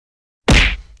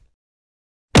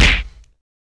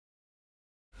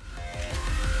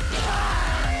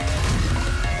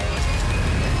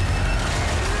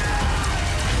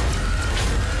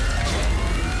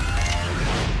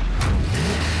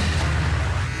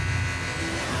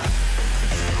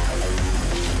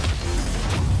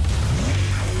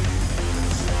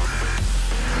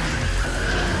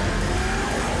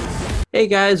Hey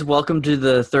guys, welcome to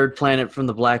the Third Planet from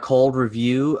the Black Hole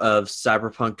review of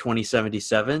Cyberpunk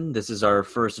 2077. This is our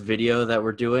first video that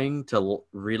we're doing to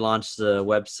relaunch the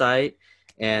website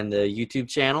and the YouTube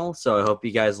channel, so I hope you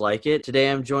guys like it.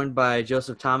 Today I'm joined by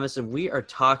Joseph Thomas, and we are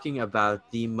talking about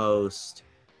the most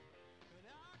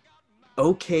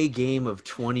okay game of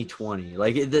 2020.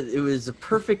 Like, it was a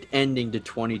perfect ending to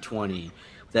 2020,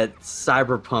 that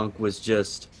Cyberpunk was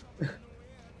just...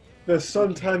 The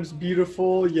sometimes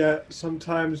beautiful yet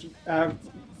sometimes the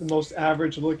most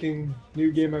average-looking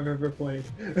new game I've ever played.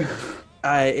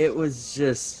 It was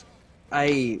just...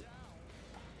 I...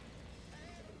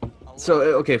 So,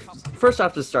 okay, first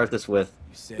off to start this with,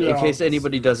 in Yeah. case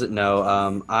anybody doesn't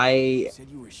know, I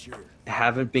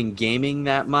haven't been gaming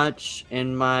that much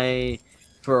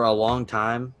for a long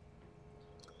time,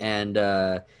 and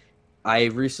I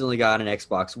recently got an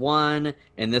Xbox One,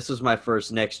 and this was my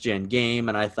first next-gen game,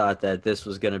 and I thought that this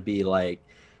was going to be, like,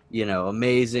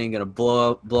 amazing, going to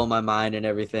blow my mind and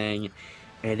everything,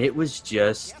 and it was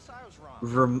just...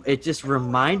 it just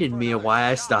reminded me of why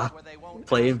I stopped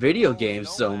playing video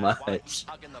games so much.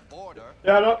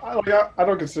 Yeah, I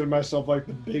don't consider myself like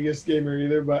the biggest gamer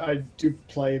either, but I do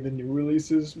play the new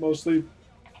releases mostly.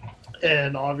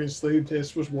 And obviously,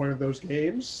 this was one of those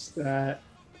games that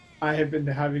I have been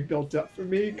having built up for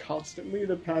me constantly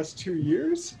the past 2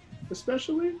 years,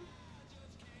 especially.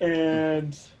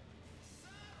 And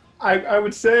I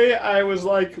would say I was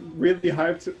like really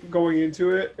hyped going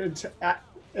into it,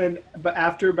 but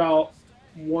after about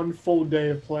one full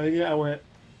day of playing it, I went,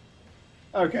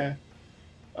 okay,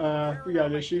 we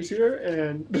got issues here,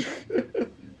 and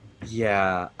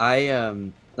Yeah, like,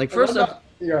 and first off...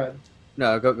 yeah,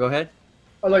 No, go ahead.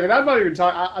 I was like, and I'm not even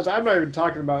talking. I'm not even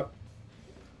talking about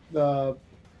the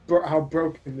how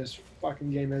broken this fucking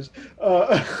game is.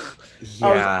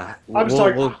 Yeah, I'm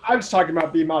just talking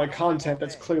about the amount of content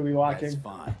that's clearly lacking.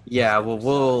 yeah,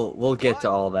 well, we'll get to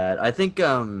all that. I think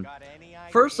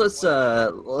first let's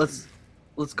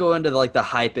go into like the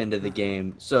hype end of the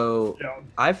game. So Yeah.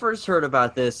 I first heard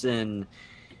about this in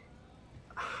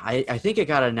I think it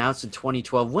got announced in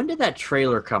 2012. When did that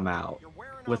trailer come out?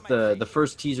 With the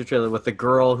first teaser trailer with the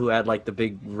girl who had like the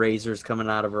big razors coming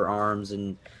out of her arms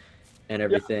and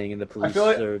everything, and the police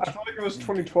surge. I feel like it was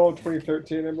 2012,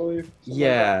 2013, I believe.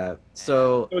 Yeah,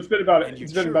 so So it's been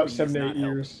about 7 to 8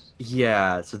 years.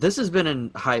 yeah, so this has been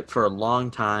in hype for a long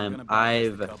time.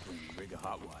 I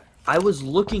was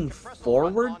looking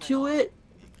forward to it,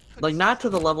 like not to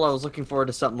the level I was looking forward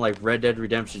to something like Red Dead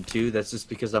Redemption 2. That's just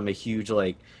because I'm a huge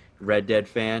like Red Dead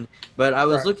fan, but I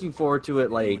was Right. looking forward to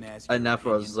it like enough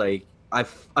where I was like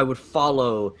I would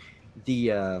follow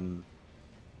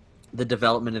the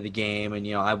development of the game, and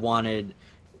I wanted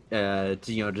to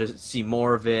to see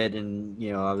more of it, and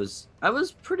I was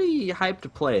pretty hyped to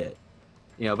play it,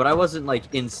 but I wasn't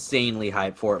like insanely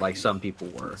hyped for it like some people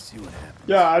were.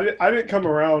 Yeah, I didn't come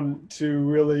around to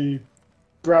really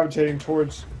gravitating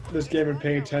towards this game and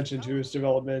paying attention to its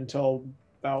development until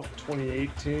about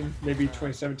 2018, maybe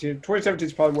 2017. 2017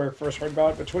 is probably where I first heard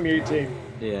about it, but 2018,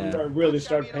 Yeah. I really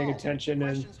started paying attention.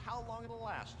 And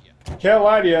can't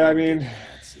lie to you, I mean,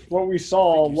 what we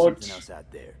saw looked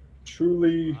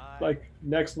truly like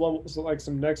next level, so like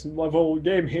some next level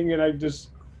gaming, and I just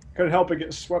couldn't help but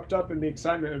get swept up in the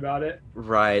excitement about it.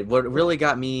 Right. What really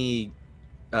got me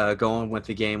going with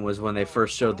the game was when they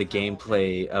first showed the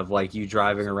gameplay of like you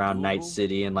driving around Night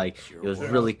City, and like it was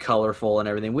really colorful and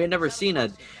everything. We had never seen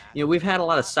we've had a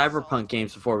lot of Cyberpunk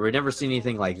games before, but we'd never seen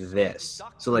anything like this.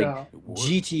 So like Yeah.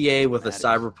 GTA with a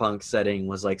Cyberpunk setting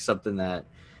was like something that,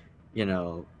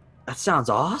 that sounds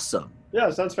awesome. Yeah,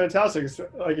 it sounds fantastic. It's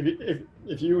like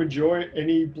if you enjoy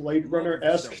any Blade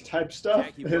Runner-esque type stuff,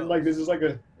 and like this is like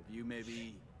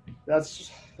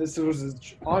this was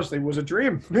honestly was a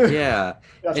dream. Yeah.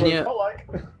 That's And what it felt like.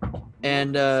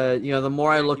 And the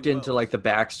more I looked into like the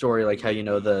backstory, like how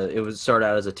it was started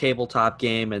out as a tabletop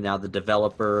game, and now the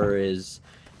developer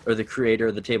or the creator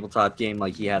of the tabletop game,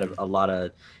 like he had a lot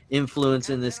of influence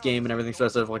in this game and everything. So I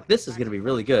was like, this is gonna be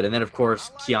really good. And then of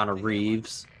course Keanu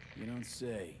Reeves. You don't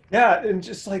say. Yeah, and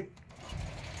just like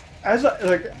as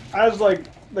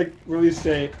release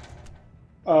date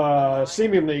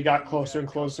seemingly got closer and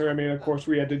closer. I mean, of course,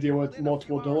 we had to deal with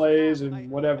multiple delays and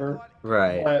whatever.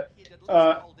 Right. But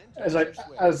as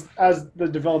the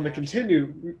development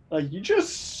continued, like you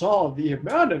just saw the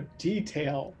amount of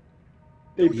detail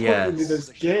they put into this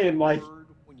game. Like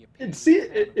it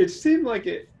seemed like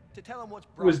it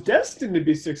was destined to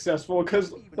be successful,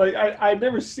 because like I'd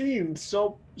never seen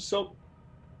so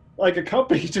like a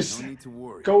company just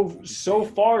go so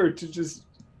far to just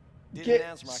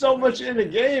get so much in a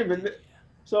game. And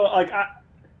so like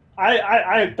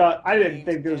I didn't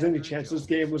think there was any chance this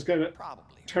game was gonna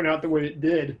turn out the way it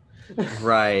did.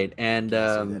 Right. And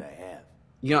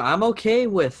I'm okay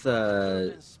with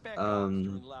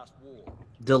um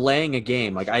delaying a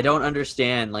game. Like I don't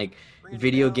understand like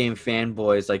video game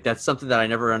fanboys. Like that's something that I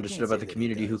never understood about the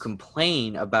community who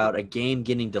complain about a game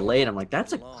getting delayed. I'm like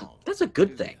that's a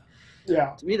good thing.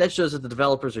 Yeah. To me that shows that the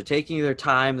developers are taking their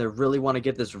time. They really want to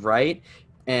get this right.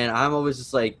 And I'm always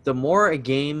just like the more a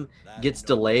game gets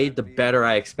delayed, the better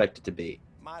I expect it to be.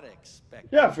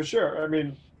 Yeah, for sure. I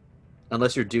mean,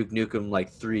 Unless you're Duke Nukem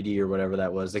like 3D or whatever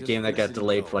that was, the game that got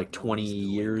delayed for like 20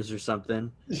 years or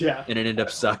something, yeah. and it ended up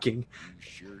sucking.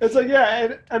 It's like, yeah,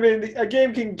 and I mean, a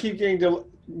game can keep getting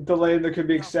delayed. There could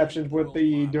be exceptions with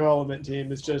the development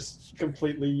team. It's just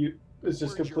completely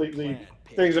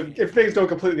if things go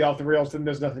completely off the rails, then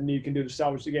there's nothing you can do to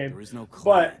salvage the game.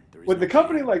 But with a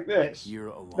company like this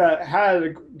that had a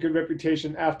good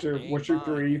reputation after Witcher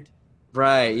 3,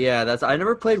 Right, yeah, I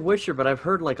never played Witcher, but I've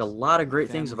heard like a lot of great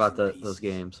things about those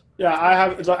games. yeah, I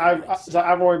have.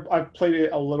 I've played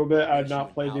it a little bit. I've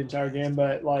not played the entire game,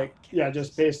 but like, yeah,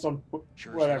 just based on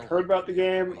what I've heard about the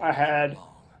game, I had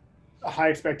high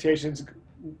expectations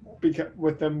because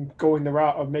with them going the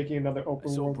route of making another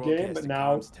open world game, but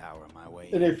now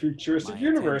in a futuristic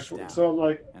universe. So I'm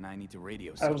like,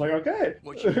 I was like, okay,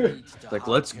 Like,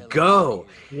 let's go.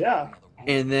 yeah,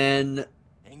 And then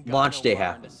launch day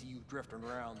happened.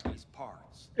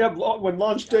 yeah. When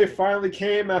launch day finally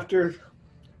came after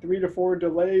 3 to 4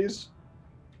 delays,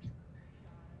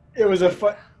 it was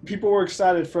people were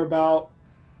excited for about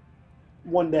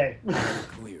one day.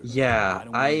 Yeah,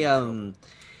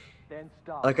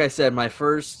 like I said, my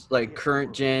first like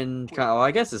current gen, well,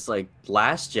 I guess it's like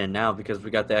last gen now because we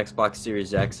got the Xbox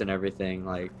Series X and everything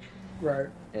like Right.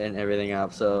 and everything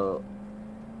up. So,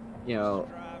 you know,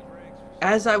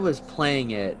 as I was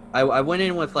playing it, I went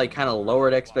in with like kind of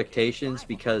lowered expectations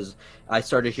because I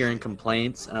started hearing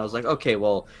complaints, and I was like, okay,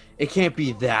 well, it can't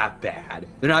be that bad.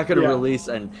 They're not going to Yeah. release,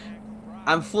 and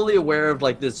I'm fully aware of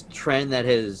like this trend that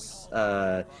has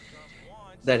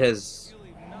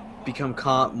become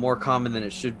more common than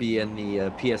it should be in the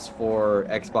PS4,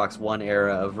 Xbox One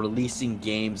era of releasing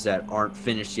games that aren't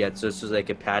finished yet, so they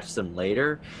could patch them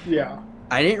later. Yeah.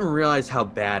 I didn't realize how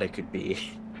bad it could be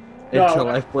No, until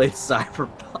I played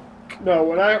Cyberpunk. No,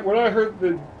 when I heard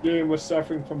the game was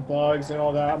suffering from bugs and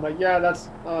all that, I'm like, yeah, that's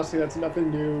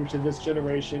nothing new to this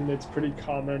generation. It's pretty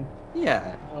common.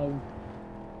 Yeah.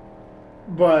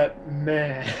 But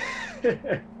man,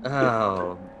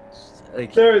 Oh.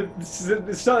 Like,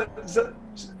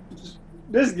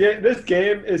 this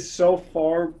game is so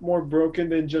far more broken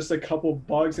than just a couple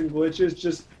bugs and glitches.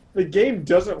 Just the game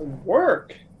doesn't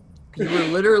work. you were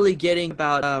literally getting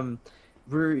about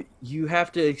where you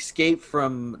have to escape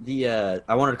from the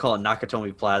I wanted to call it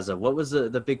Nakatomi Plaza. What was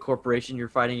the big corporation you're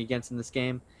fighting against in this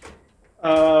game?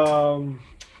 Um,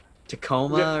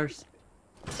 Tacoma is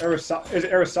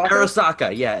it Arasaka?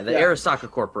 Arasaka, yeah, the Yeah. Arasaka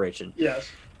Corporation. Yes.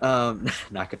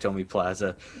 Nakatomi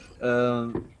Plaza.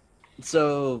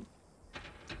 So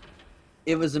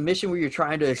it was a mission where you're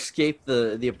trying to escape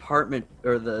the apartment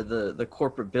or the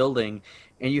corporate building,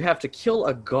 and you have to kill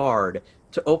a guard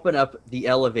to open up the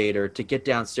elevator to get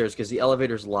downstairs because the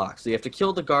elevator's locked. So you have to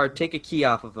kill the guard, take a key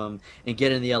off of him, and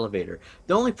get in the elevator.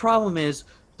 The only problem is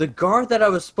the guard that I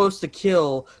was supposed to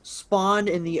kill spawned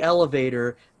in the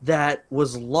elevator that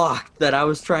was locked that I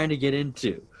was trying to get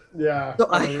into. Yeah. So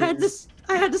I had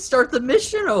to start the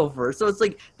mission over. So it's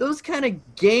like those kind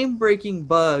of game-breaking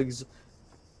bugs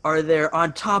are there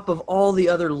on top of all the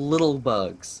other little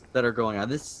bugs that are going on.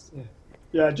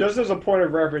 Yeah, just as a point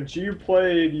of reference, you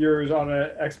played yours on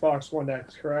an Xbox One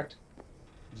X, correct?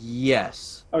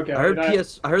 Yes. Okay. I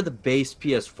heard the base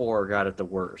PS4 got it the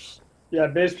worst. Yeah,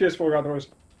 base PS4 got the worst.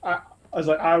 I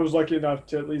was lucky enough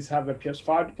to at least have a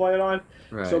PS5 to play it on.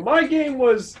 Right. So my game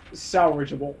was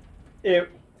salvageable.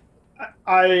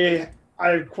 I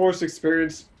of course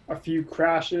experienced a few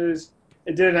crashes.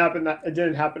 It didn't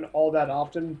happen all that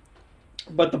often,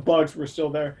 but the bugs were still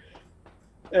there.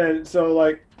 And so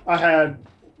like I had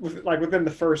within the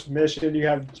first mission,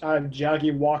 I have Jackie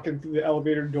walking through the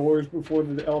elevator doors before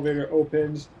the elevator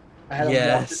opens. I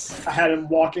had him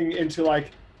walking into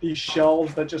like these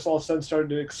shelves that just all of a sudden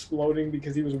started exploding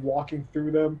because he was walking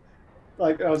through them.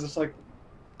 Like I was just like,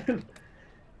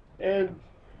 and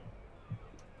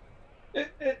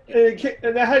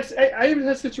I even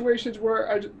had situations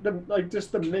where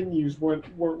just the menus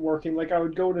weren't working. Like I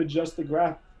would go and adjust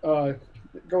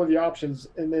go with the options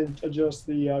and then adjust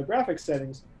the graphics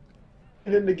settings,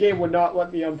 and then the game would not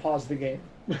let me unpause the game.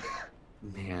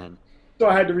 Man. So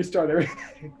I had to restart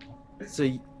everything.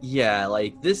 So yeah,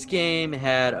 like this game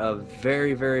had a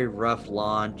very very rough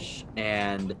launch,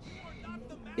 and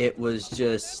it was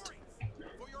just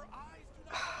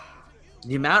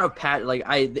the amount of like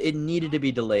it needed to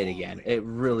be delayed again. It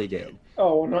really did.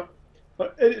 Oh, not,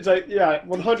 but it's like yeah,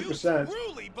 100%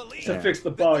 to Yeah. fix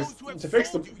the bugs, to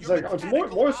fix the. It's like it's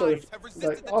more so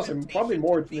like awesome, probably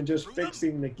more than just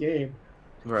fixing the game.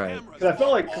 Right. Because I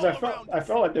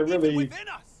felt like they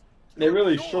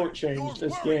really shortchanged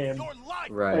this game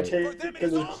by Right. taking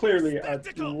because there's clearly a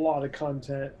lot of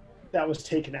content that was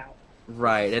taken out.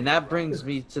 Right, and that brings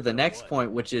me to the next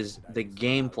point, which is the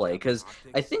gameplay. Because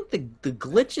I think the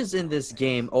glitches in this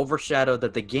game overshadow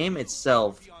that the game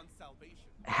itself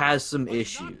has some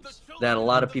issues that a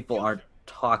lot of people aren't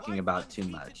talking about too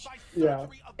much. Yeah,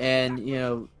 And,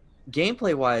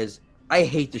 gameplay wise, I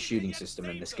hate the shooting system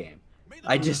in this game.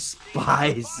 I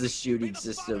despise the shooting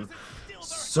system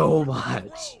so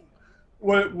much.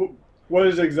 what what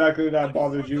is exactly that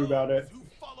bothered you about it?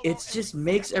 It just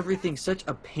makes everything such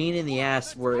a pain in the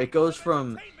ass where it goes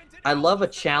from I love a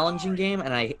challenging game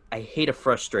and I hate a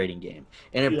frustrating game.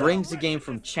 And it Yeah, brings the game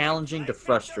from challenging to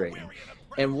frustrating.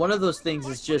 And one of those things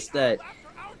is just that,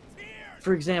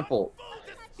 for example,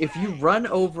 if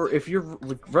you're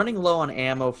running low on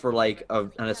ammo for like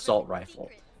an assault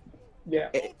rifle, yeah,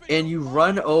 and you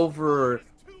run over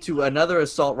to another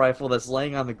assault rifle that's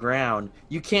laying on the ground,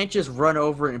 you can't just run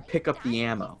over and pick up the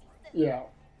ammo yeah.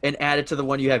 and add it to the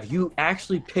one you have. You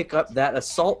actually pick up that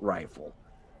assault rifle.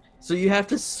 So you have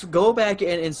to go back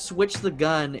and switch the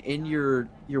gun in your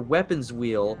weapons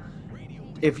wheel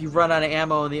if you run out of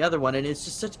ammo in the other one, and it's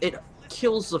just it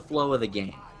kills the flow of the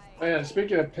game. Man,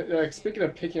 speaking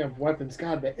of picking up weapons,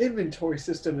 God, the inventory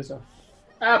system is a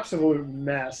absolute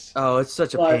mess. Oh, it's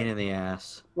such a pain Like, in the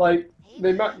ass. like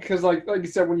they might because like you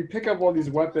said, when you pick up all these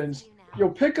weapons,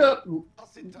 you'll pick up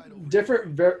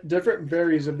different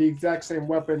varies of the exact same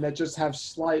weapon that just have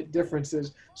slight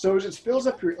differences. So it just fills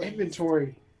up your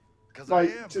inventory.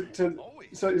 Like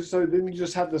so then you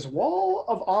just have this wall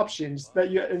of options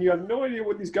that you have no idea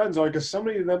what these guns are because so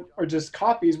many of them are just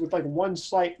copies with like one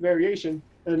slight variation.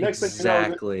 And the next thing you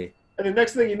know, Exactly. and the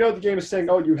next thing you know, the game is saying,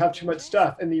 "Oh, you have too much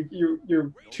stuff, and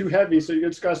you're too heavy, so you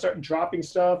just gotta start dropping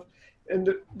stuff." And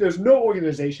there's no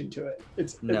organization to it.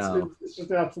 No. It's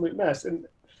just an absolute mess, and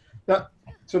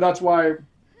that's why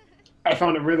I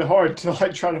found it really hard to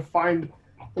like try to find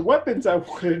the weapons I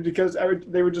wanted because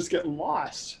they would just get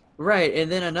lost. Right,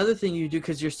 and then another thing you do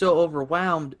because you're so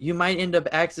overwhelmed, you might end up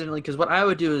accidentally. Because what I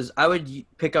would do is I would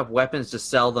pick up weapons to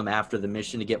sell them after the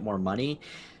mission to get more money.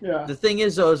 Yeah, The thing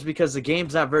is, though, is because the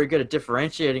game's not very good at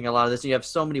differentiating a lot of this, and you have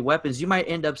so many weapons, you might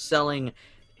end up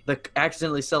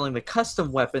accidentally selling the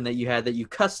custom weapon that you had that you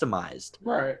customized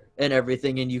right. and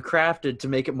everything, and you crafted to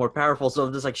make it more powerful. So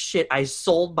I'm just like, shit, I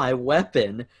sold my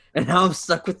weapon, and now I'm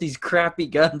stuck with these crappy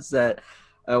guns that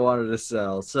I wanted to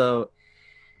sell. So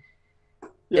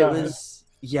it Yeah, was,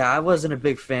 yeah, I wasn't a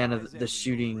big fan of the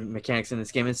shooting mechanics in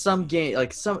this game. And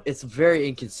it's very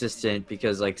inconsistent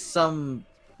because like some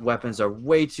weapons are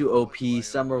way too OP,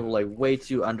 some are like way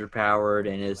too underpowered,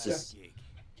 and it's yeah. just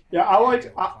Yeah, I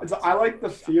like the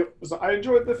feel. So I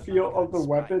enjoyed the feel of the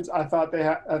weapons. I thought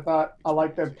I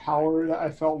liked the power that I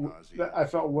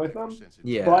felt with them.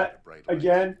 yeah, But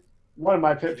again, one of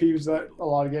my pet peeves that a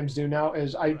lot of games do now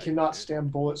is I cannot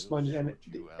stand bullet sponge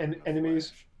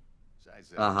enemies.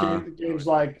 uh-huh, Games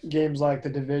like The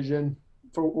Division,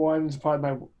 for one, is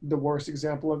probably the worst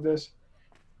example of this.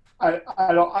 I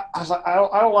was like I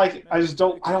don't like it. I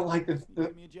don't like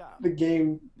the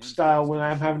game style when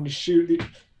I'm having to shoot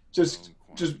just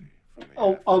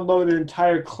unload an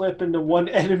entire clip into one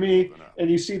enemy and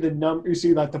you see you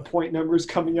see like the point numbers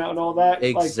coming out and all that.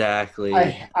 Like exactly,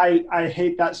 I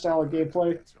hate that style of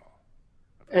gameplay.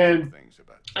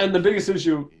 And the biggest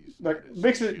issue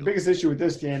biggest issue with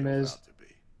this game is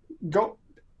go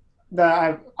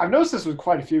that I've noticed this with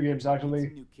quite a few games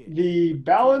actually. The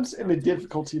balance and the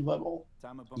difficulty level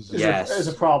is a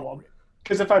yes. problem.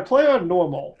 Because if I play on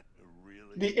normal,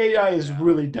 the AI is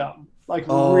really dumb, like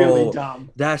really Oh,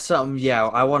 dumb. that's something. Yeah,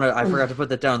 I forgot to put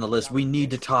that down on the list. We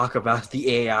need to talk about the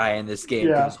AI in this game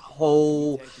Yeah, because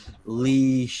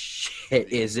holy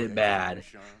shit, is it bad?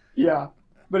 yeah.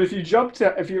 But if I jump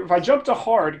to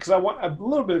hard because I want a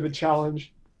little bit of a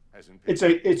challenge,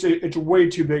 it's way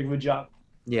too big of a jump.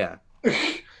 Yeah,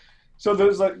 So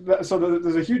there's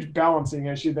a huge balancing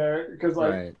issue there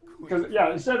right. because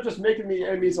yeah, instead of just making the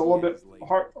enemies a little bit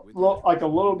like a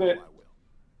little bit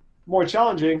more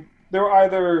challenging, they're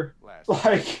either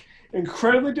like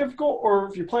incredibly difficult or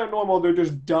if you play on normal, they're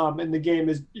just dumb and the game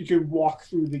is you can walk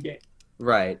through the game.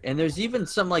 Right. And there's even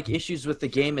some like issues with the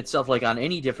game itself, like on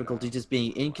any difficulty, just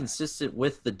being inconsistent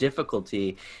with the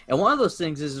difficulty. And one of those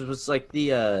things is was like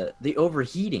the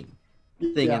overheating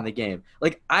thing in Yeah. the game.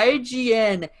 Like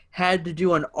IGN had to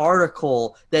do an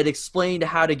article that explained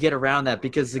how to get around that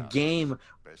because the game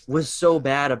was so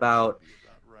bad about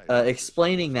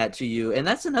explaining that to you. And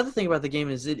that's another thing about the game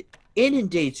is it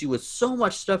inundates you with so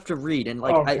much stuff to read. And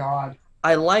like Oh God.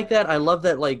 I like that. I love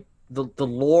that like the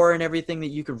lore and everything that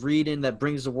you could read in that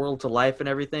brings the world to life and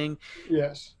everything.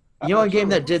 Yes. You know a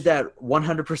game Absolutely. that did that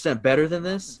 100% better than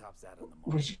this?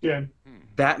 Which again.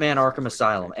 Batman Arkham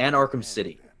Asylum and Arkham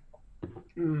City.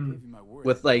 Mm,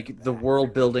 With like the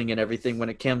world building and everything when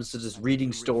it comes to just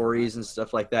reading stories and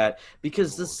stuff like that.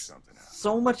 Because this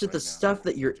so much of the stuff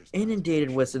that you're inundated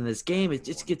with in this game, it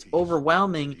just gets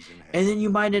overwhelming, and then you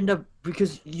might end up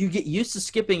because you get used to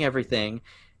skipping everything.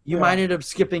 You yeah. might end up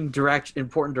skipping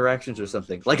important directions or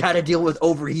something, like how to deal with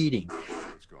overheating.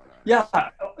 Yeah.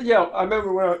 Yeah. I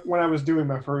remember when I was doing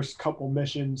my first couple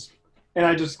missions, and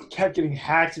I just kept getting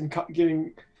hacked and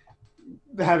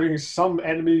having some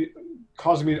enemy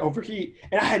causing me to overheat,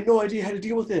 and I had no idea how to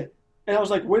deal with it. And I was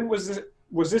like, when was this?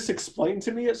 Was this explained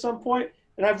to me at some point?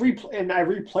 And I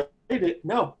replayed it.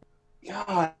 No,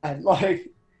 God, like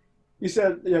you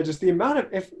said, yeah, just the amount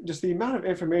of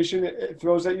information it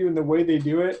throws at you and the way they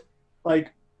do it,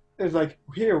 like it's like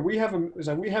here we have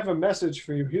a message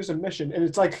for you. Here's a mission, and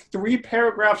it's like 3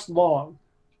 paragraphs long.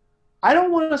 I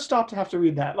don't want to stop to have to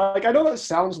read that. Like I know that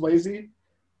sounds lazy,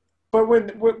 but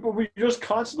when we're just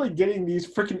constantly getting these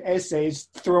freaking essays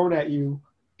thrown at you,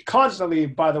 constantly,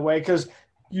 by the way, because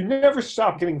you never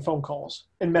stop getting phone calls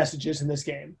and messages in this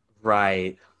game,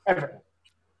 Right. ever.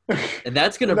 And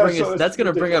that's gonna That's bring us. so it's That's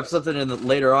gonna bring up ridiculous. something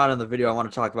later on in the video I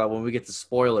want to talk about when we get to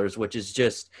spoilers, which is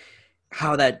just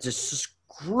how that just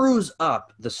screws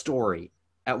up the story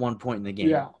at one point in the game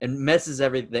Yeah, and messes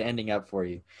the ending up for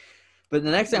you. But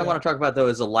the next thing I yeah. want to talk about though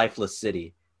is a lifeless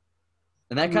city,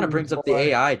 and that kind of brings up the Boy.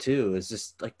 AI too. It's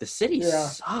just like the city Yeah,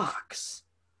 sucks.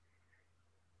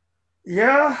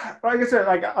 yeah. Like I said,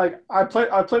 like I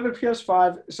played the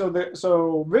PS5,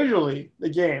 so visually the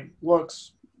game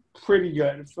looks pretty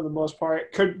good for the most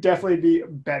part. Could definitely be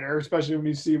better, especially when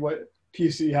you see what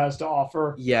PC has to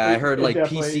offer. Yeah, I heard It like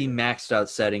PC definitely, maxed out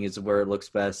setting is where it looks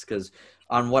best because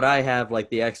on what I have, like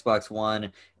the Xbox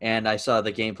One, and I saw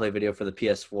the gameplay video for the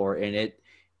PS4, and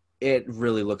it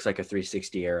really looks like a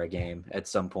 360 era game at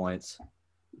some points.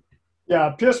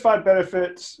 yeah. PS5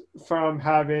 benefits from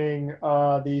having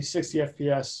the 60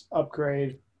 FPS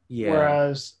upgrade, Yeah,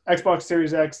 whereas Xbox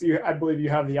Series X, I believe you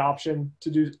have the option to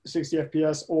do 60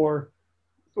 FPS, or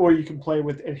you can play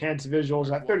with enhanced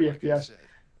visuals at 30 FPS,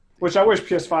 which I wish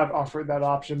PS5 offered that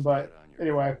option. But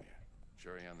anyway,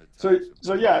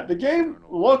 so yeah, the game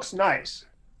looks nice,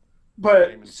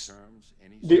 but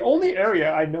the only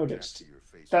area I noticed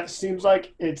that seems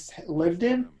like it's lived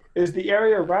in is the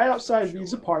area right outside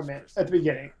V's apartment at the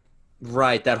beginning.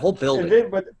 right. That whole And building then,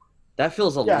 but that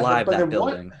feels yeah, alive. but That then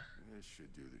what? building.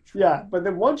 Yeah, but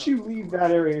then once you leave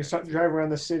that area and start driving around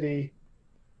the city,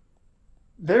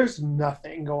 there's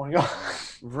nothing going on.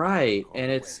 Right,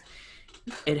 and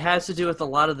it has to do with a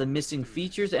lot of the missing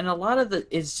features, and a lot of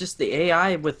it's just the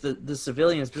AI with the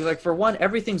civilians. Because like for one,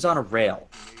 everything's on a rail.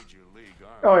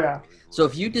 Oh yeah, So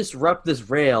if you disrupt this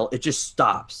rail, it just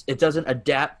stops. It doesn't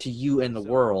adapt to you in the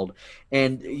world.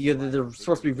 And they're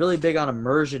supposed to be really big on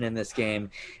immersion in this game,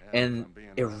 and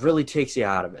it really takes you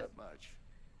out of it.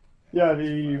 yeah.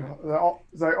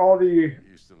 All the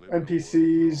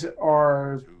NPCs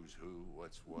are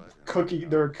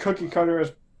they're cookie cutter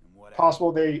as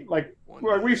possible. They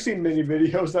we've seen many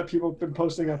videos that people have been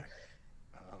posting of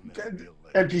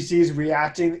NPCs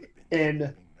reacting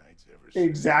in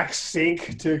exact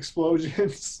sync to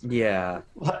explosions. Yeah,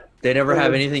 they never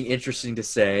have anything interesting to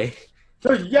say.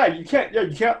 So yeah, you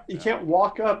can't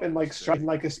walk up and like strike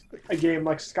like a game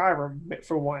like Skyrim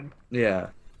for one. Yeah,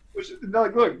 Which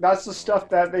like look, that's the stuff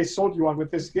that they sold you on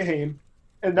with this game,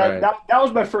 and right. that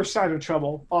was my first sign of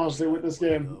trouble, honestly, with this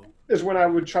game. Is when I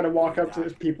would try to walk up to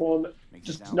people and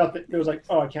just nothing. It was like,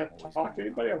 oh, I can't talk to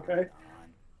anybody. Okay.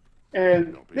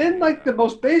 And then like the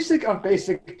most basic of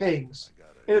basic things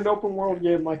in an open world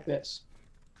game like this,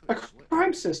 a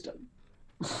crime system.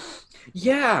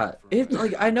 Yeah, it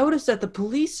like I noticed that the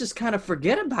police just kind of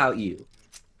forget about you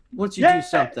once you do Yeah,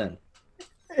 something.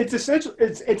 it's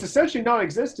essentially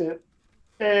non-existent.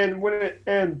 And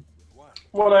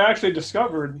what I actually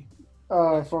discovered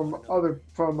from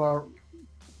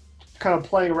kind of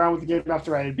playing around with the game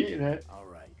after I had beaten it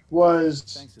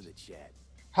was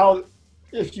how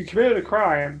if you committed a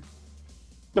crime,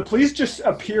 the police just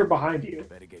appear behind you.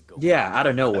 Yeah, out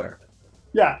of nowhere.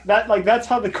 Yeah, that's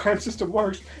how the crime system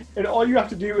works, and all you have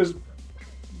to do is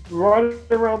run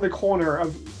around the corner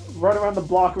run around the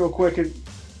block real quick, and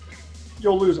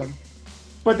you'll lose them.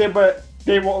 But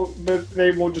they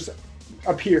won't just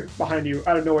appear behind you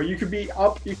out of nowhere. You could be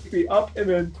up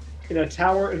in a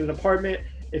tower in an apartment.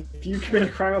 If you commit a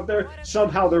crime up there,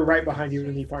 somehow they're right behind you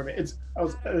in the apartment. It's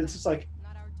just like,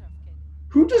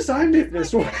 who designed it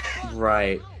this way?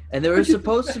 Right. And there's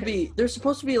supposed to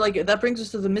be like, that brings us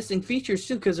to the missing features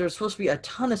too, because there's supposed to be a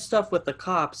ton of stuff with the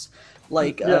cops.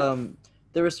 Like Yeah,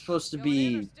 there was supposed to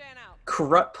be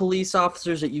corrupt police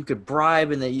officers that you could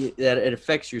bribe, and that it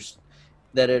affects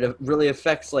that it really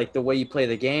affects like the way you play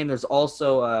the game. There's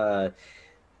also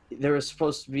there was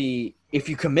supposed to be, if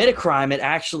you commit a crime, it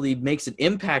actually makes an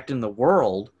impact in the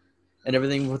world and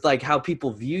everything, with like how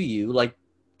people view you, like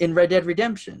in Red Dead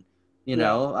Redemption.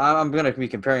 yeah, I'm going to be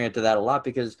comparing it to that a lot,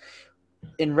 because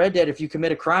in Red Dead, if you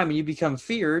commit a crime and you become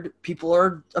feared, people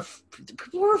are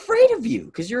afraid of you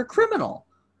because you're a criminal.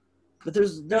 But yeah,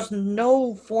 there's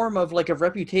no form of like a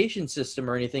reputation system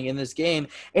or anything in this game,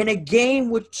 in a game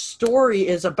which story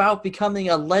is about becoming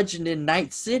a legend in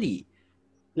Night City.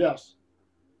 yes.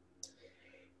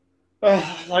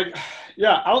 Like,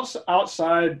 yeah,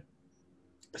 outside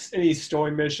any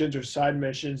story missions or side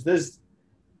missions, this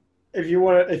if you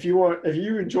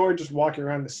enjoy just walking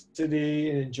around the city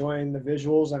and enjoying the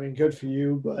visuals, I mean, good for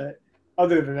you. But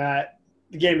other than that,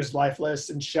 the game is lifeless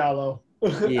and shallow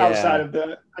outside Yeah,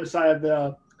 of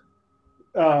the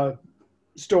uh,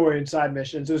 story and side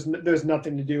missions. There's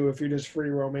nothing to do if you're just free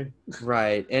roaming.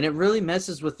 right. And it really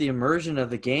messes with the immersion of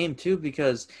the game too,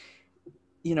 because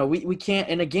we can't,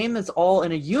 in a game that's all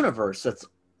in a universe, that's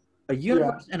a Yeah,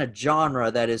 universe and a genre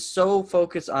that is so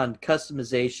focused on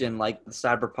customization, like the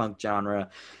cyberpunk genre.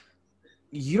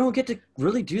 You don't get to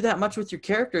really do that much with your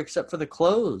character except for the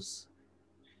clothes.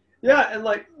 yeah, and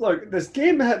like, look, this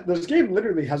game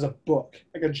literally has a book,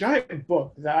 like a giant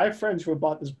book that I have friends who have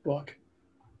bought this book,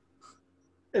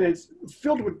 and it's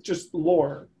filled with just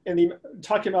lore and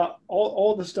talking about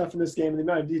all the stuff in this game and the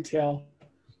amount of detail.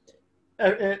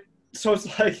 And so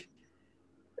it's like,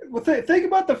 well, think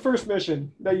about the first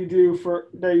mission that you do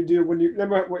when you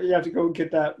remember when you have to go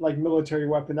get that like military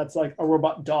weapon that's like a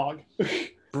robot dog,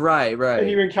 Right, and right.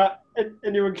 you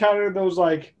encounter those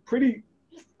like pretty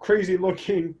crazy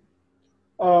looking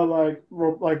like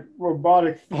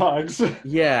robotic thugs with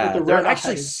Yeah, the they're red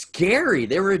actually eyes. scary.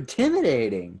 They were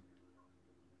intimidating.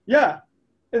 Yeah,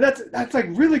 and that's like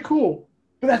really cool.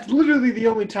 But that's literally the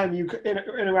only time you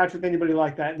interact with anybody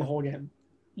like that in the whole game.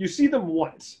 You see them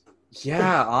once.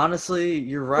 Yeah, honestly,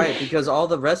 you're right, because all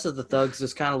the rest of the thugs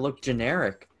just kind of look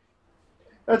generic.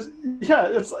 That's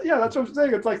that's what I'm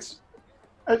saying. It's like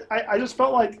I just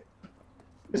felt like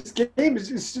this game is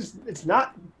just it's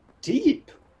not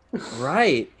deep.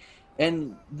 Right.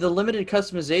 And the limited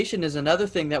customization is another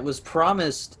thing that was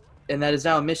promised and that is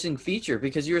now a missing feature,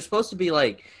 because you were supposed to be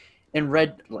like in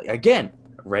again,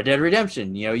 Red Dead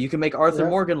Redemption. You can make Arthur Yeah,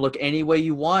 Morgan look any way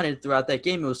you wanted throughout that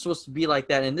game. It was supposed to be like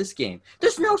that in this game.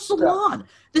 There's no yeah, salon.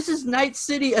 This is Night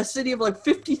City, a city of like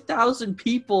 50,000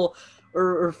 people,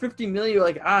 or 50 million,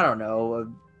 like, I don't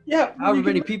know, yeah. however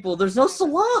many people. There's no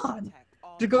salon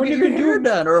to go When get you your can hair do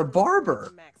done, or a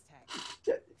barber.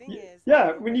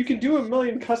 yeah, when you can do a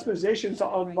million customizations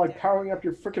on like powering up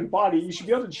your freaking body, you should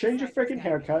be able to change your freaking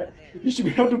haircut. You should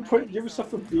be able to give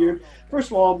yourself a beard.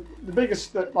 First of all, the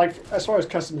biggest like as far as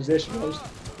customization goes,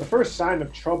 the first sign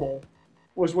of trouble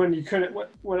was when you couldn't.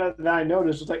 That I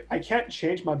noticed was like I can't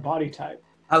change my body type.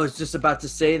 I was just about to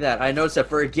say that. I noticed that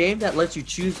for a game that lets you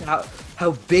choose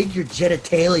how big your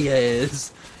genitalia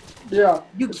is, Yeah,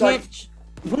 you it's like can't.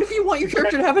 What if you want your you can't.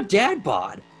 character to have a dad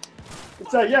bod?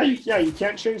 It's like you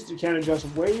can't change. You can't adjust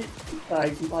weight.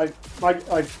 Like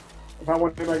if I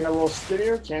want to make it a little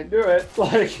skinnier, can't do it.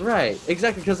 Like Right,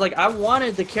 exactly. Because like I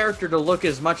wanted the character to look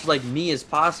as much like me as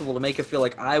possible to make it feel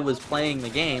like I was playing the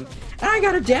game, and I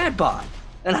got a dad bod,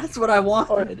 and that's what I oh,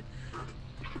 wanted.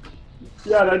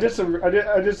 yeah, and I did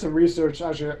some research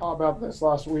actually about this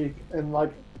last week, and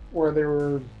like where they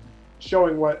were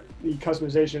showing what the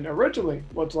customization originally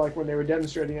looked like when they were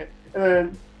demonstrating it, and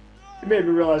then it made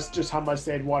me realize just how much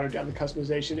they had watered down the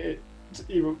customization. It's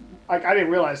even like I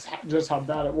didn't realize just how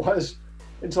bad it was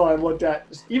until I looked at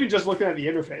even just looking at the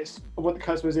interface of what the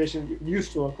customization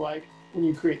used to look like when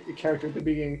you create the character at the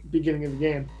beginning of the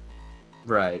game.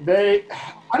 Right. They,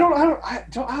 I don't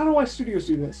know why studios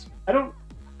do this. I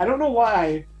don't know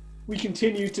why we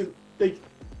continue to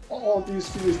all of these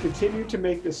studios continue to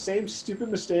make the same stupid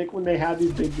mistake when they have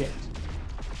these big games.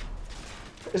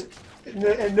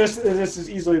 And this is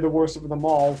easily the worst of them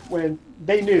all when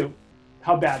they knew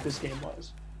how bad this game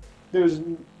was. There was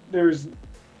there's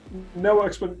there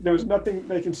was nothing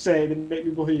they can say to make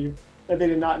me believe that they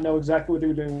did not know exactly what they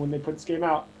were doing when they put this game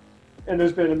out. And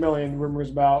there's been a million rumors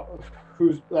about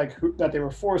that they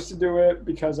were forced to do it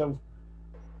because of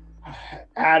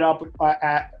ad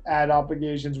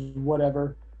obligations,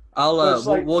 whatever.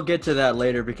 But We'll get to that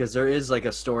later because there is like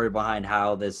a story behind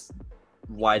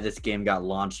why this game got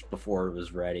launched before it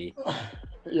was ready.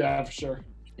 Yeah, for sure.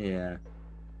 Yeah.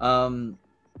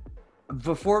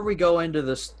 Before we go into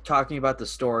this talking about the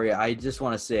story, I just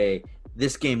want to say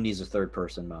this game needs a third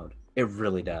person mode. It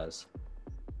really does.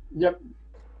 Yep.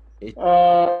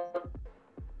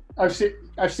 I've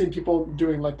seen people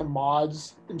doing like the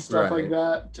mods and stuff like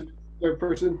that to third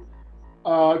person.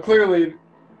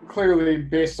 Clearly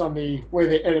based on the way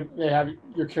they have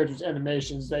your character's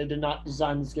animations, they did not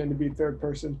design this game to be third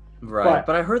person. Right.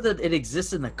 But I heard that it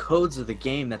exists in the codes of the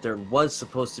game that there was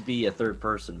supposed to be a third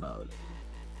person mode.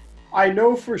 I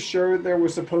know for sure there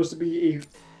was supposed to be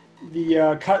the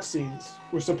cutscenes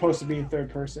were supposed to be in third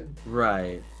person.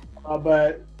 Right.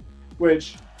 But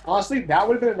which honestly that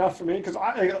would have been enough for me because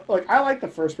I like the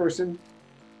first person.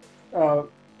 I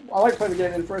like playing the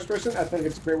game in first person. I think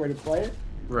it's a great way to play it.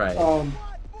 Right.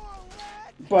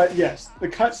 But yes, the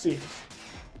cutscenes.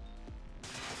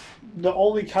 The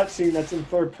only cutscene that's in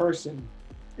third person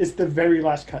is the very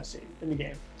last cutscene in the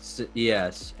game.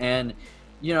 Yes, and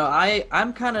you know,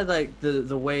 I'm kind of like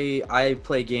the way I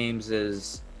play games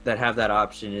is that have that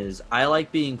option is I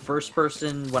like being first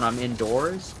person when I'm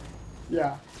indoors.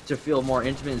 Yeah. To feel more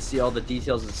intimate and see all the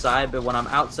details inside, but when I'm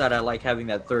outside, I like having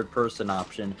that third person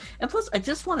option. And plus, I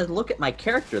just want to look at my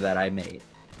character that I made.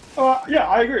 Yeah,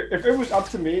 I agree. If it was up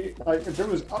to me, like if it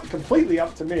was completely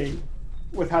up to me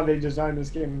with how they designed this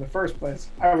game in the first place,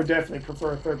 I would definitely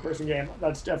prefer a third-person game.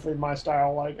 That's definitely my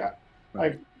style.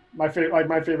 Like my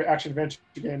favorite action adventure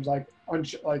games, like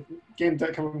games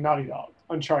that come from Naughty Dog,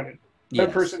 Uncharted,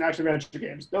 third-person action adventure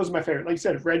games. Those are my favorite. Like you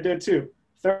said, Red Dead 2,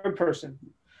 third person,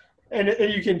 and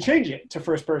you can change it to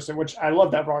first person, which I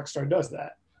love that Rockstar does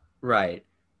that. Right,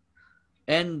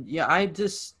 and yeah,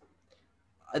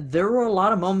 there were a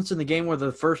lot of moments in the game where the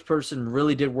first person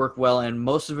really did work well, and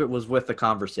most of it was with the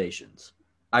conversations.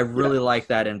 I really like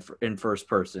that in first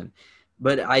person.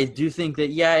 But I do think that,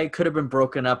 it could have been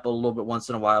broken up a little bit once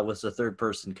in a while with the third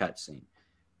person cutscene.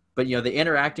 But, you know, the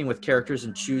interacting with characters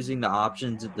and choosing the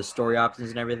options, the story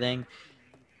options and everything,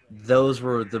 those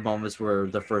were the moments where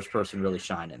the first person really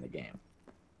shined in the game.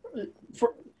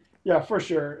 For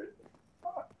sure.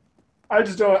 I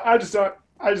just don't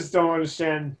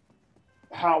understand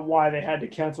why they had to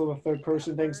cancel the third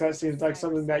person things. That seems like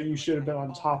something that you should have been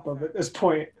on top of at this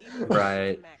point.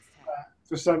 Right.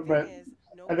 But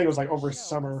I think it was like over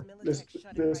summer this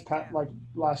past, like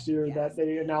last year that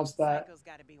they announced that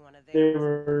they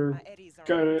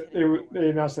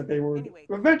announced that they would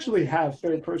eventually have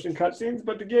third person cutscenes,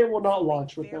 but the game will not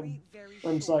launch with them.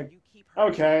 And it's like,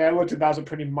 okay, I looked at that as a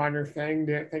pretty minor thing.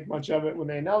 Didn't think much of it when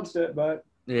they announced it, but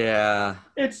yeah,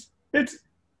 it's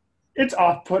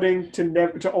off-putting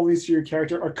to only see your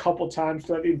character a couple times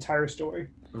throughout the entire story.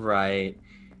 Right.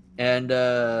 And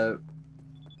the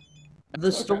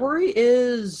story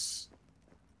is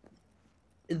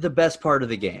the best part of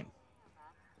the game.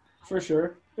 For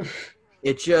sure.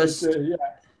 It just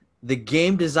the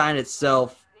game design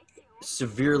itself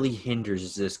severely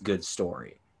hinders this good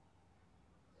story.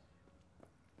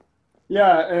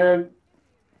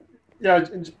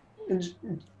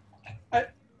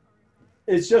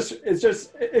 It's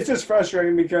just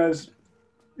frustrating because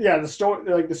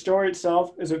the story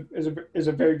itself is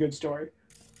a very good story.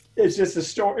 It's just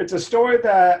it's a story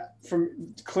that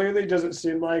clearly doesn't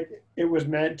seem like it was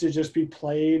meant to just be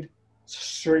played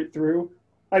straight through.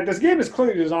 Like this game is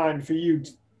clearly designed for you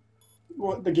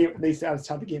at least that's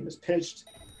how the game is pitched.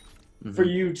 Mm-hmm. For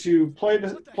you to play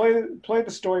the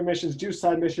story missions, do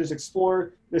side missions,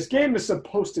 explore. This game is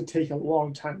supposed to take a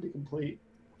long time to complete.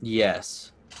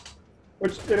 Yes.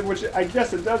 Which I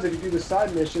guess it does if you do the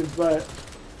side missions, but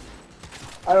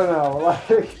I don't know.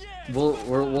 Like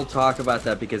we'll talk about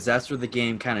that because that's where the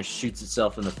game kind of shoots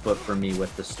itself in the foot for me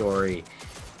with the story.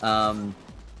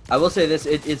 I will say this: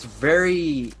 it's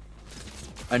very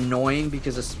annoying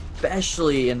because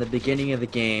especially in the beginning of the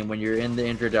game when you're in the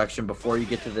introduction before you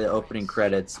get to the opening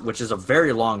credits, which is a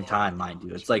very long time, mind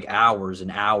you. It's like hours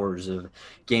and hours of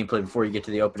gameplay before you get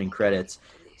to the opening credits.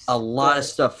 A lot of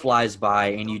stuff flies by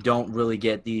and you don't really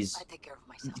get these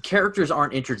characters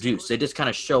aren't introduced. They just kind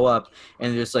of show up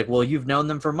and they're just like, well, you've known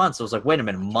them for months. I was like, wait a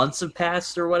minute, months have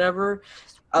passed or whatever?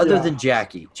 Other than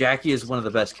Jackie. Jackie is one of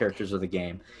the best characters of the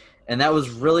game. And that was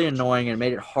really annoying and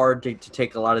made it hard to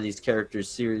take a lot of these characters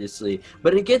seriously.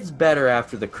 But it gets better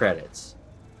after the credits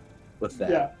with that.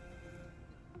 Yeah.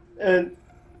 And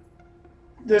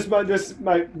this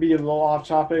might be a little off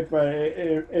topic, but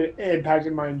it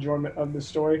impacted my enjoyment of the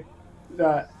story.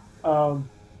 That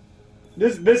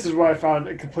this is what I found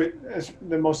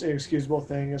the most inexcusable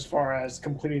thing as far as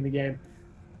completing the game.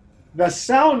 The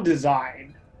sound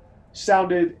design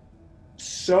sounded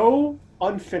so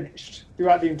unfinished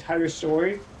throughout the entire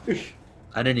story.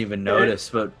 I didn't even it, notice,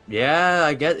 but yeah,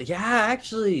 I get. Yeah,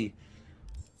 actually,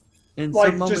 in some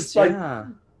like moments, just like yeah.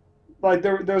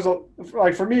 there's a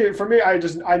like for me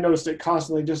I noticed it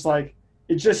constantly, just like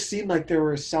it just seemed like there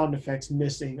were sound effects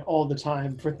missing all the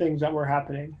time for things that were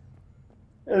happening.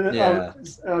 And Yeah.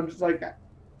 I'm just like,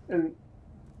 and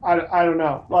I don't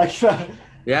know, like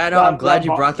Yeah, no, I'm glad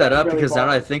you brought that that up really because now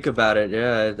that I bothered. think about it,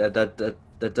 yeah,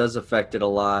 that does affect it a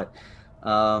lot.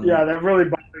 Yeah, Um, that really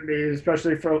bothered me,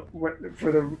 especially for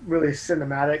the really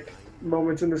cinematic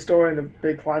moments in the story and the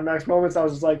big climax moments. I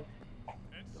was just like,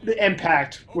 the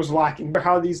impact was lacking.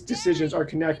 How these decisions are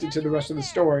connected to the rest of the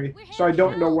story, so I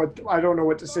don't know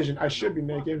what decision I should be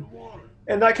making,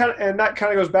 and that kind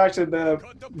of goes back to the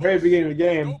very beginning of the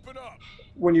game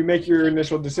when you make your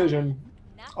initial decision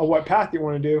on what path you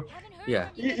want to do. yeah,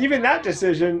 Even that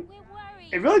decision,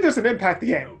 it really doesn't impact the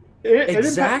game.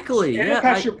 exactly.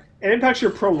 Yeah, It impacts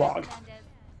your prologue,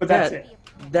 but that's yeah, it.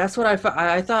 that's what I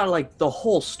thought. Like the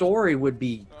whole story would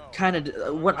be kind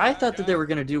of what I thought that they were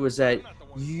gonna do was that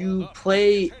you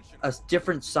play a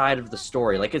different side of the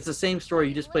story. Like it's the same story,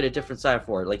 you just played a different side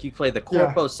for it. Like you play the Yeah.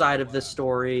 corpo side of the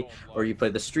story, or you play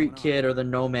the street kid or the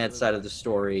nomad side of the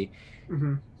story,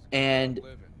 Hmm. and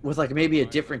with like maybe a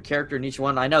different character in each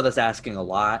one. I know that's asking a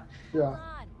lot Yeah.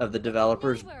 of the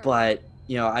developers, but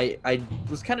I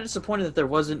was kind of disappointed that there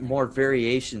wasn't more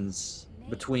variations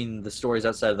between the stories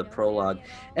outside of the prologue.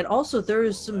 And also there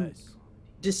is some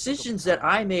decisions that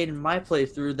I made in my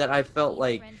playthrough that I felt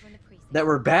like that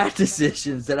were bad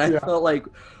decisions that I Yeah. felt like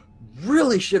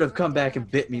really should have come back and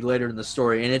bit me later in the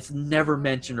story, and it's never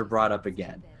mentioned or brought up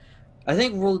again. I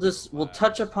think we'll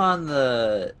touch upon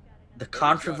the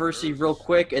controversy real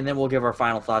quick, and then we'll give our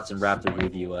final thoughts and wrap the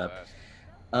review up.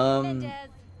 Um,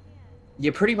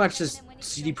 yeah, pretty much this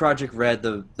CD Projekt Red.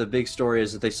 The big story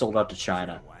is that they sold out to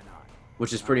China,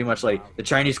 which is pretty much like the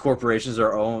Chinese corporations that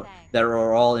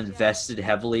are all invested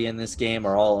heavily in this game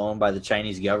are all owned by the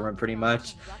Chinese government, pretty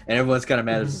much. And everyone's kind of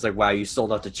mad. It's Hmm. just like, wow, you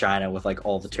sold out to China with like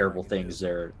all the terrible things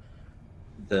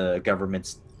the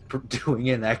government's doing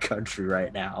in that country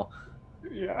right now.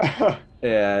 Yeah.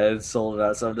 Yeah, it sold it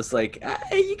out. So I'm just like,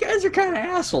 hey, you guys are kind of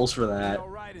assholes for that.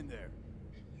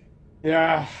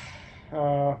 Yeah.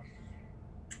 Uh,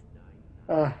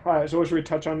 all right. So what should we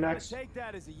touch on next?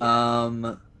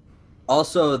 Um,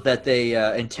 Also that they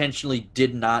intentionally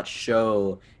did not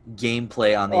show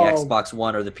gameplay on the Oh, Xbox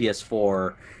One or the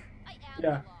PS4,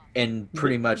 yeah. and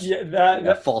pretty much Yeah. That yeah,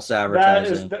 that false that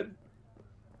is advertising.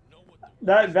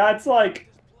 that's like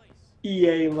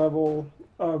EA level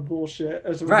bullshit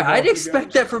as far as Right, I'd developer expect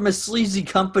goes. that from a sleazy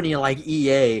company like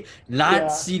EA, not Yeah.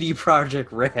 CD Projekt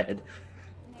Red.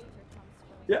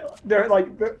 Yeah.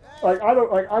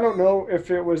 I don't know if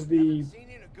it was the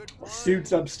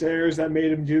suits upstairs that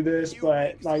made him do this,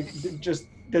 but like just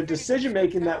the decision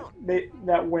making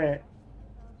that went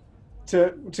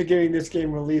to getting this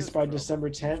game released by December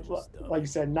 10th. Like you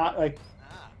said, not like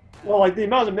well, like the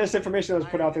amount of misinformation that was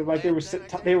put out there. Like they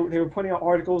were putting out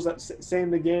articles that saying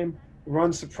the game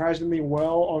runs surprisingly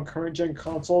well on current gen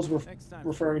consoles,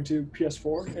 referring to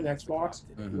PS4 and Xbox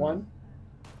Hmm. One.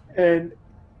 And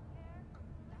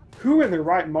who in their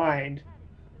right mind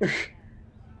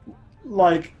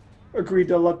like agreed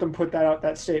to let them put that out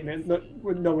that statement,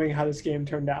 knowing how this game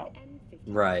turned out?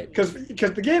 Right. Because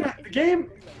the game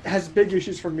has big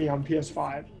issues for me on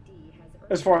PS5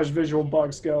 as far as visual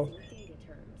bugs go.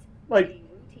 Like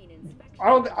I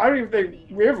don't even think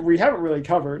we haven't really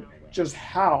covered just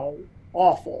how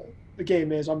awful the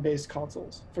game is on base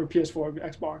consoles for PS4 and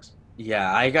Xbox.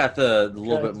 Yeah, I got the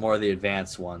little bit Because more of the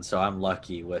advanced one, so I'm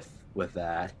lucky with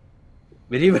that.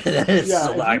 But even then, it's yeah,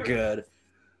 still not good.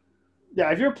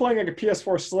 if you're playing like a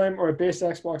PS4 Slim or a base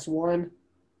Xbox One,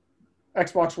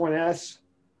 Xbox One S,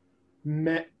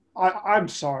 man, I'm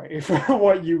sorry for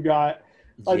what you got.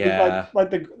 Yeah.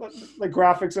 The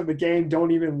graphics of the game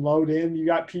don't even load in. You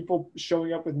got people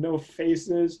showing up with no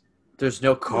faces. There's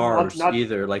no Not cars not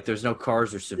either. Like there's no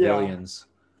cars or yeah civilians.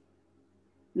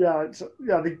 yeah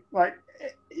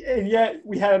and yet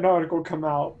we had an article come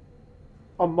out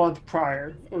a month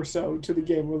prior or so to the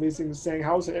game releasing saying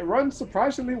how it runs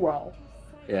surprisingly well,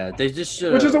 Yeah, they just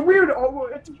should which is have.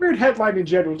 it's a weird headline in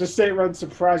general. Just say it runs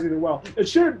surprisingly well. It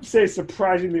shouldn't say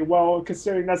surprisingly well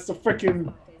considering that's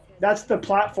the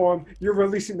platform you're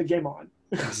releasing the game on.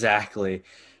 Exactly.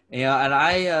 Yeah, and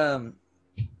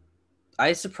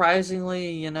I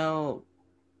surprisingly,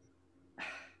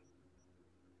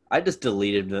 I just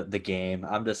deleted the game.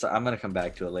 I'm gonna come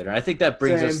back to it later. And Same.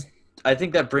 I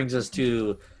think that brings us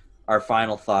to our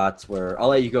final thoughts. Where I'll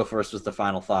let you go first with the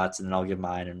final thoughts, and then I'll give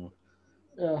mine. And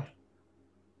Yeah.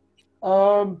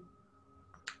 Um,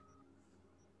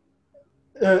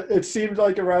 it seemed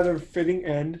like a rather fitting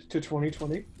end to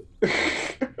 2020.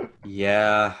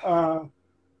 yeah,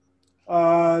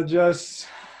 uh, just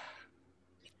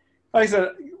like I said,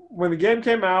 when the game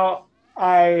came out,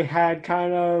 I had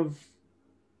kind of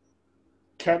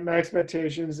kept my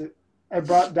expectations. I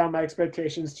brought down my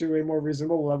expectations to a more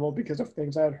reasonable level because of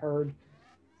things I had heard.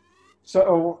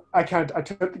 So I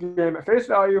took the game at face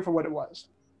value for what it was,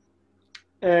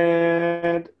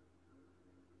 and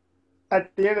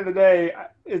at the end of the day,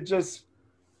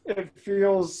 it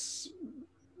feels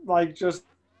like just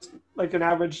like an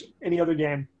average any other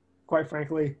game, quite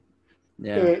frankly.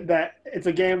 yeah, That it's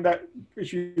a game that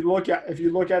if you look at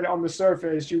it on the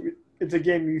surface, it's a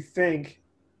game you think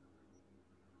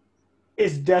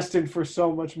is destined for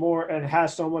so much more and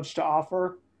has so much to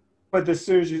offer. But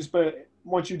but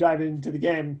once you dive into the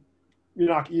game, you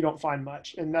don't find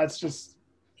much, and that's just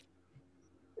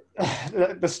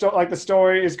the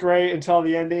story is great until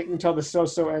the ending, until the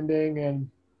so ending, and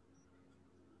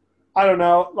I don't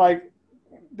know, like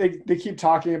they keep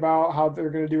talking about how they're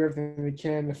going to do everything they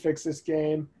can to fix this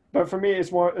game. But for me,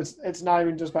 it's not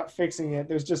even just about fixing it.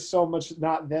 There's just so much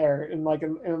not there, and like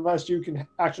unless you can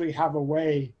actually have a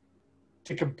way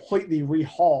to completely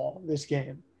rehaul this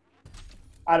game,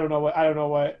 I don't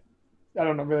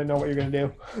really know what you're gonna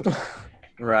do.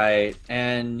 right.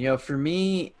 And for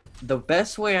me, the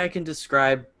best way I can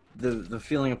describe the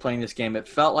feeling of playing this game, it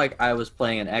felt like I was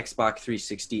playing an Xbox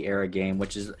 360 era game,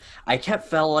 which is I kept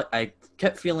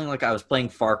feeling like I was playing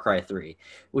Far Cry 3,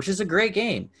 which is a great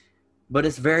game, but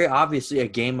it's very obviously a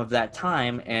game of that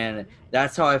time, and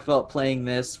that's how I felt playing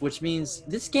this, which means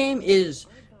this game is,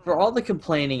 for all the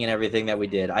complaining and everything that we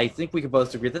did, I think we could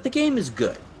both agree that the game is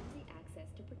good.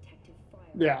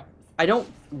 Yeah, I don't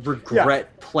yeah.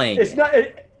 regret playing It's it. not.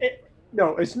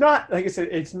 No, it's not. Like I said,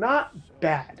 it's not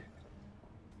bad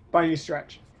by any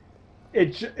stretch.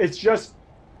 It's just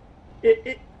it,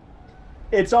 it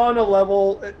it's on a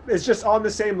level. It's just on the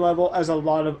same level as a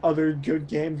lot of other good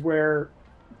games where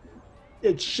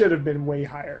it should have been way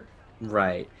higher.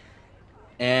 Right.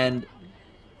 And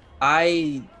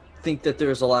I think that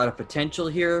there's a lot of potential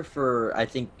here for, I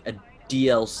think, a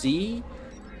DLC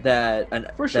For that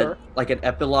sure. like an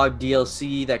epilogue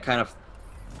DLC that kind of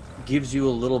gives you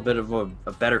a little bit of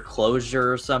a better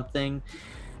closure or something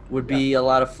would Yeah. be a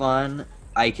lot of fun.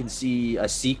 I can see a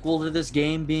sequel to this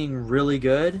game being really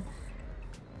good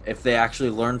if they actually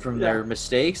learn from Yeah. their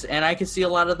mistakes, and I can see a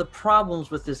lot of the problems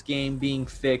with this game being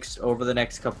fixed over the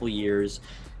next couple years.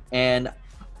 And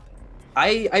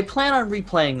I plan on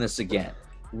replaying this again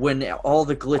when all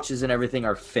the glitches and everything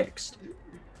are fixed.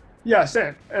 Yeah.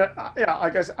 Same. Yeah. I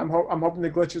guess I'm hoping the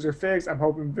glitches are fixed.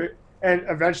 And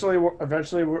eventually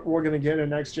we're going to get a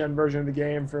next gen version of the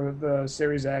game for the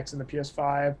Series X and the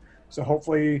PS5. So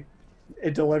hopefully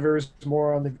it delivers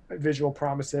more on the visual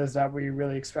promises that we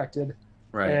really expected.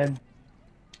 Right. And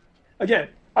again,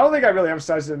 I don't think I really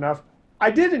emphasized it enough. I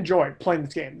did enjoy playing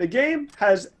this game. The game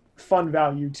has fun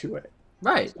value to it.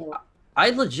 Right. So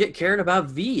I legit cared about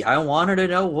V. I wanted to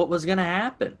know what was going to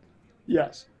happen.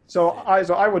 yes. So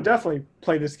I would definitely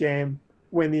play this game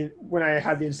when I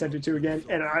had the incentive to again,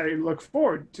 and I look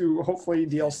forward to hopefully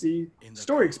DLC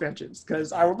story expansions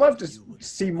because I would love to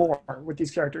see more with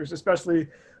these characters, especially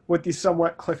with the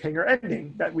somewhat cliffhanger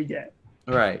ending that we get.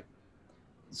 Right.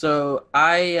 So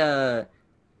I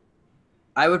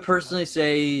would personally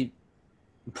say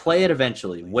play it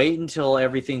eventually. Wait until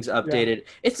everything's Yeah, updated.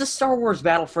 It's a Star Wars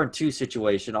Battlefront 2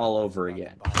 situation all over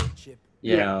again. You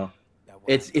yeah, know,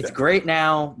 it's yeah. great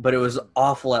now, but it was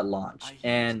awful at launch.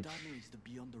 And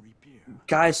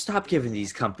guys, stop giving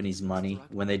these companies money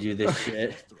when they do this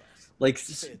shit. Like,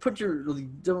 put your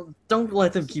don't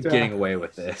let them keep Yeah. getting away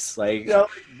with this. Like, Yeah,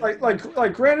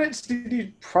 like granted,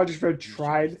 CD Projekt Red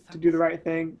tried to do the right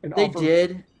thing and they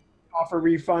did. offer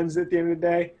refunds at the end of the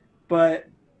day, but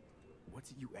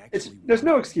it's there's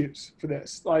no excuse for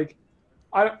this. Like,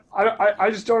 I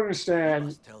just don't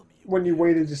understand when you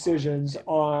weigh the decisions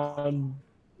on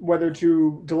whether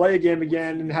to delay a game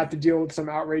again and have to deal with some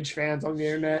outraged fans on the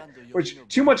internet, which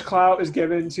too much clout is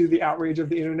given to the outrage of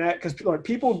the internet because like,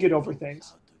 people get over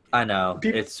things. I know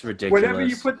People, it's whenever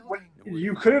you ridiculous. put,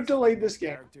 you could have delayed this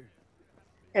game,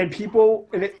 and people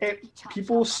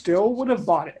still would have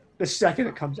bought it the second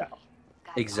it comes out.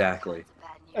 Exactly.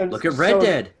 And Look at Red so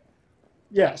Dead.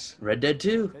 Yes. Red Dead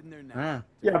 2. Ah,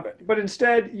 Yeah, but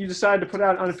instead you decide to put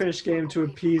out an unfinished game to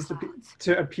appease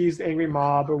the angry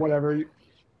mob or whatever,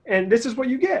 and this is what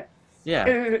you get. yeah,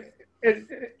 And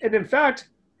and in fact,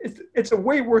 it's a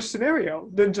way worse scenario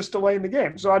than just delaying the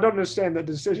game. So I don't understand the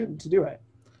decision to do it.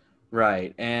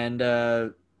 right. And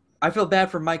I feel bad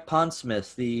for Mike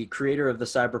Pondsmith, the creator of the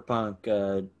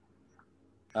Cyberpunk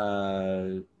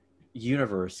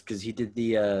universe, because he did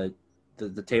the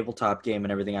tabletop game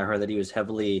and everything. I heard that he was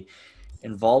heavily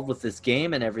involved with this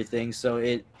game and everything.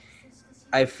 So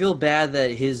I feel bad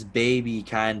that his baby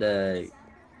kind of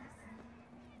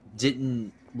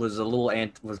didn't was a little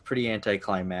was pretty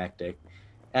anticlimactic.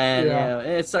 And Yeah,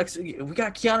 it sucks. We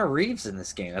got Keanu Reeves in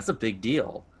this game. That's a big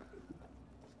deal.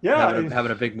 yeah,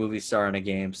 Having a big movie star in a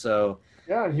game. So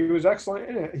yeah. And he was excellent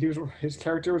in it. His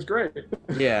character was great.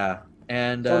 yeah,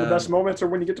 and Some of the best moments are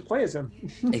when you get to play as him.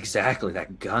 exactly,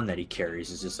 that gun that he carries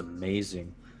is just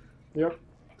amazing. Yep.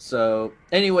 So,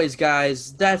 anyways,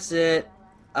 guys, that's it.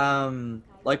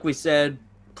 Like we said,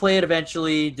 play it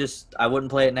eventually. Just I wouldn't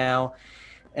play it now.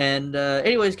 And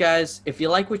anyways, guys, if you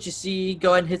like what you see,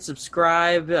 go ahead and hit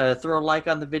subscribe. Throw a like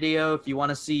on the video. If you want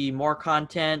to see more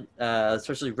content,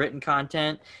 especially written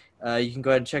content, you can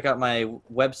go ahead and check out my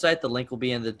website. The link will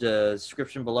be in the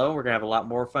description below. We're going to have a lot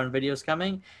more fun videos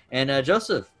coming. And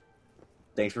Joseph,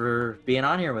 thanks for being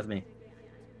on here with me.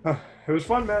 It was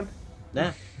fun, man.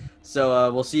 Yeah. So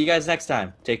we'll see you guys next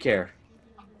time. Take care.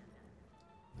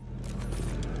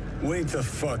 Wake the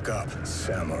fuck up,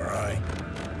 samurai.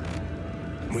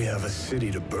 We have a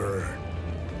city to burn.